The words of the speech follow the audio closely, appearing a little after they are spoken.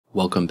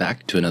Welcome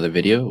back to another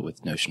video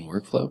with Notion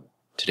Workflow.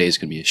 Today is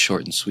going to be a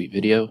short and sweet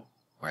video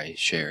where I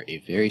share a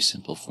very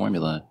simple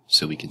formula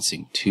so we can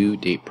sync two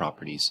date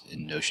properties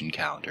in Notion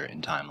Calendar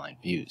and Timeline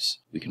views.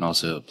 We can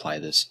also apply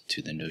this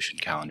to the Notion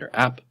Calendar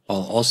app.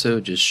 I'll also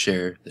just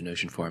share the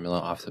Notion formula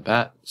off the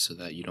bat so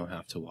that you don't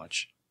have to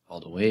watch all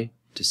the way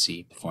to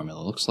see what the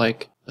formula looks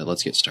like, but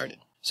let's get started.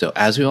 So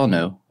as we all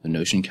know, the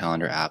Notion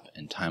Calendar app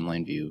and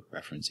Timeline view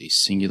reference a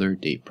singular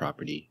date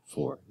property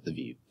for the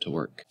view to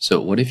work.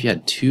 So what if you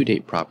had two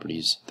date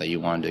properties that you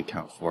wanted to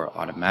account for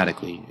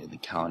automatically in the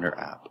Calendar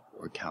app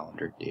or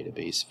Calendar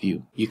database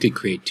view? You could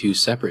create two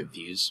separate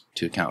views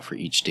to account for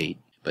each date,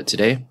 but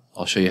today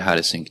I'll show you how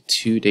to sync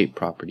two date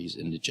properties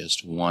into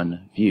just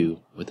one view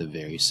with a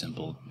very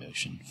simple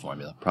Notion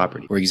formula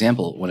property. For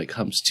example, when it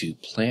comes to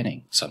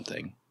planning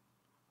something,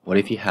 what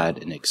if you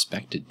had an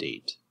expected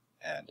date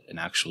and an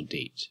actual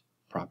date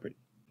property?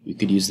 We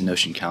could use the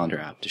Notion Calendar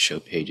app to show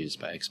pages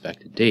by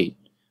expected date,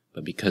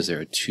 but because there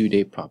are two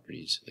date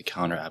properties, the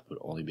Calendar app would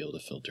only be able to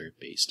filter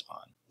based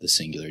on the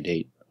singular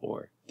date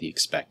or the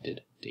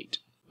expected date.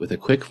 With a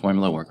quick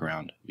formula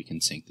workaround, we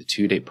can sync the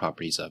two date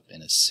properties up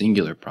in a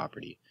singular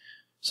property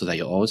so that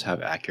you'll always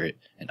have accurate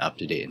and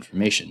up-to-date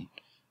information,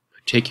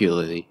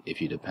 particularly if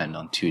you depend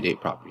on two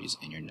date properties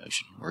in your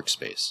Notion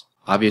workspace.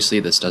 Obviously,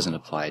 this doesn't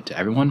apply to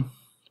everyone,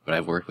 but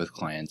I've worked with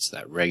clients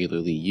that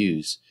regularly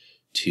use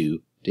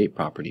two date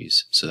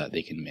properties so that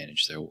they can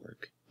manage their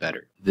work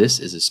better. This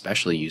is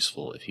especially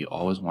useful if you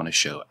always want to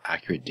show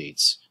accurate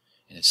dates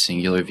in a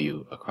singular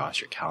view across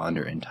your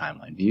calendar and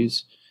timeline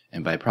views,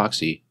 and by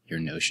proxy, your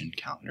Notion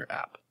Calendar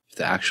app. If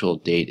the actual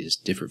date is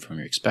different from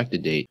your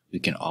expected date, we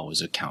can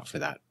always account for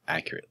that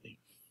accurately.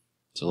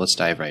 So let's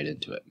dive right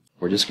into it.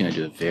 We're just going to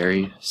do a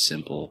very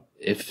simple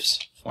ifs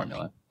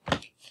formula,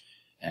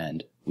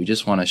 and we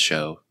just want to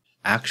show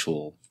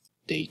actual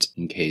date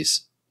in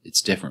case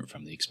it's different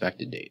from the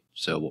expected date.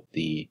 So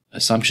the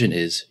assumption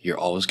is you're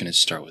always going to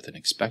start with an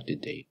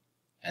expected date,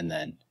 and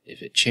then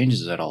if it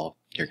changes at all,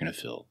 you're going to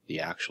fill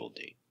the actual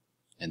date.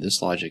 And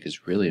this logic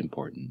is really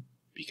important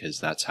because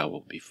that's how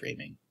we'll be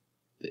framing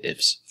the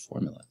ifs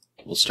formula.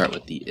 We'll start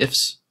with the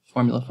ifs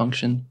formula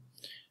function,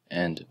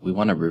 and we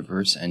want to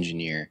reverse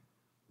engineer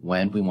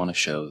when we want to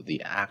show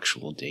the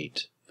actual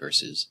date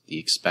versus the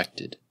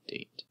expected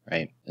date,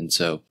 right? And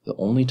so the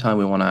only time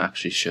we want to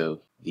actually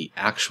show the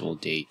actual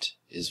date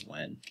is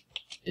when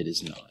it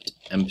is not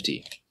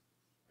empty,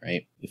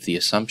 right? If the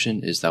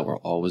assumption is that we're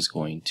always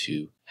going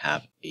to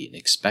have an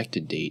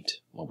expected date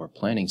when we're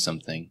planning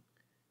something,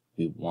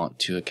 we want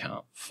to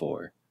account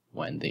for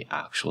when the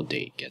actual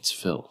date gets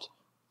filled.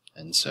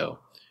 And so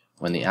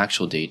when the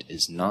actual date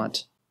is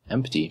not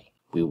empty,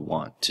 we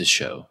want to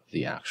show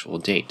the actual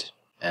date.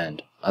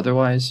 And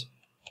otherwise,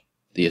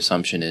 the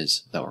assumption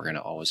is that we're going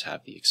to always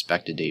have the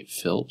expected date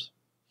filled,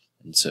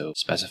 and so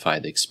specify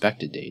the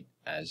expected date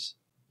as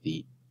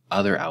the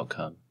other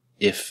outcome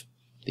if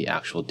the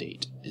actual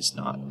date is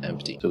not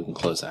empty. So we can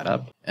close that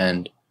up.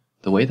 And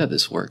the way that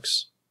this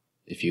works,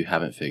 if you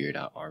haven't figured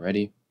out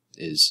already,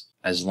 is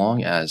as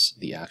long as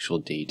the actual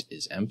date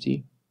is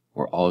empty,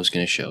 we're always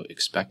going to show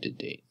expected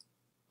date.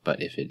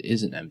 But if it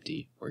isn't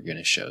empty, we're going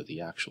to show the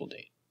actual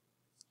date.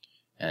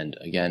 And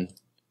again,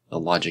 the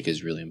logic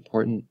is really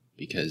important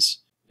because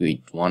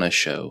we want to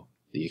show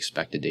the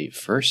expected date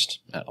first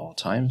at all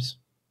times.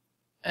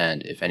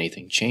 And if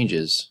anything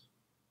changes,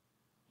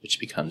 which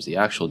becomes the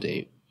actual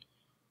date,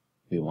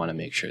 we want to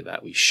make sure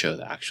that we show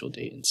the actual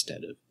date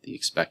instead of the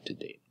expected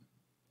date.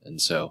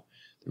 And so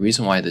the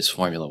reason why this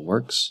formula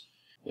works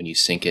when you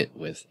sync it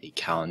with a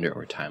calendar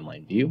or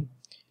timeline view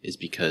is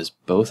because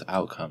both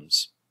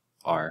outcomes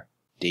are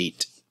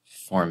date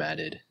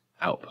formatted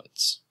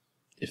outputs.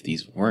 If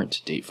these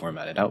weren't date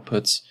formatted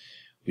outputs,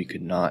 we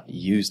could not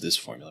use this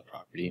formula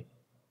property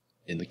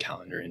in the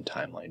calendar and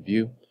timeline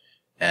view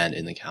and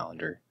in the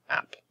calendar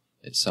app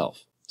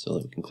itself. So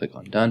we can click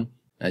on done.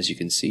 As you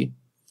can see,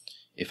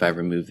 if I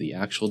remove the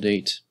actual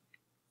date,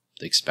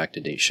 the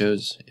expected date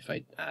shows. If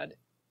I add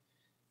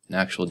an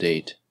actual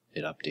date,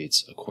 it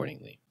updates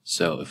accordingly.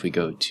 So if we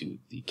go to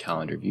the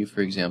calendar view, for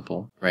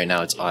example, right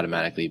now it's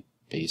automatically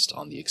based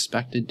on the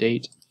expected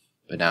date,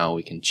 but now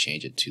we can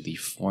change it to the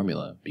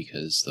formula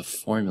because the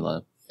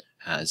formula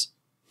has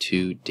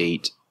two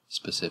date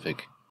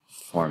specific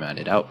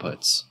formatted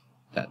outputs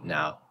that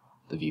now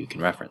the view can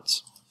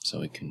reference.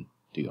 So we can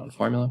do on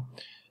formula,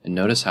 and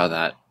notice how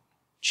that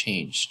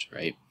changed,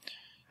 right?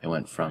 It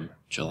went from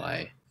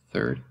July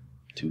 3rd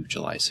to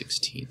July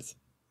 16th.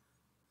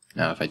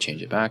 Now if I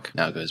change it back,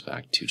 now it goes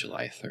back to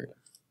July 3rd.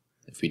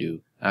 If we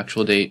do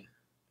actual date,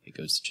 it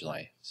goes to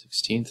July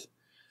 16th.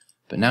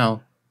 But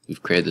now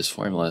we've created this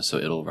formula so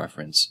it'll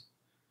reference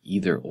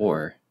either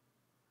or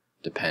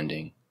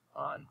depending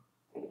on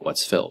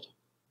what's filled.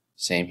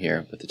 Same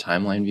here with the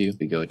timeline view.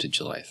 We go to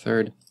July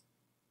 3rd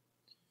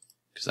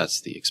because that's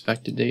the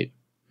expected date.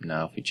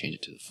 Now if we change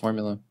it to the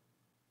formula,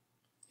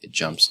 it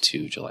jumps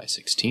to July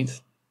 16th,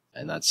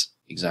 and that's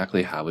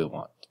exactly how we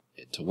want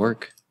it to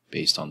work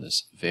based on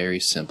this very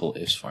simple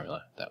ifs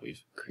formula that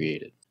we've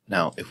created.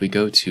 Now, if we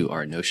go to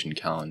our Notion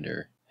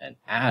calendar and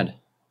add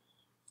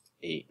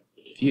a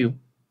view.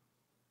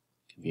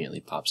 Conveniently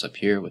pops up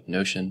here with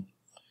Notion.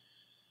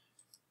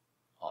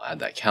 I'll add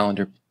that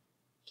calendar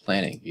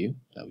planning view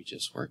that we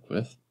just worked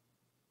with.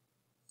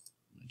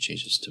 I'm going to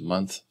change this to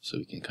month so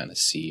we can kind of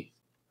see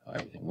how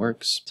everything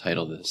works.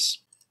 Title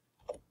this.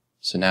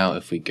 So now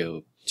if we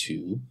go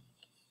to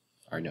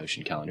our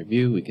Notion calendar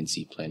view, we can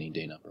see planning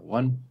day number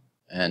 1.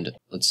 And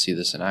let's see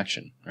this in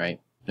action, right?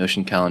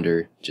 Notion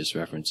calendar just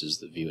references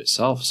the view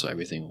itself, so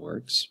everything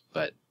works.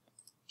 But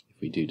if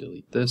we do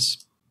delete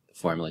this, the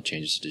formula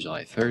changes to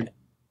July 3rd.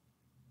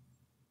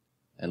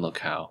 And look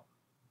how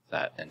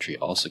that entry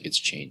also gets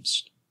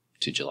changed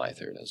to July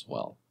 3rd as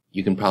well.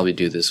 You can probably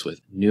do this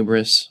with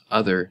numerous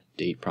other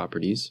date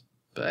properties,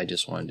 but I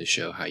just wanted to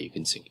show how you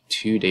can sync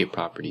 2 date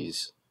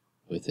properties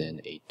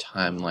within a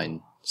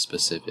timeline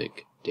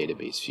specific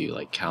database view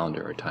like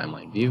calendar or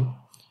timeline view,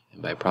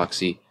 and by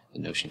proxy the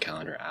Notion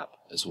calendar app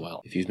as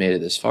well. If you've made it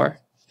this far,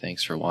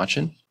 thanks for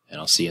watching, and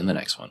I'll see you in the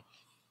next one.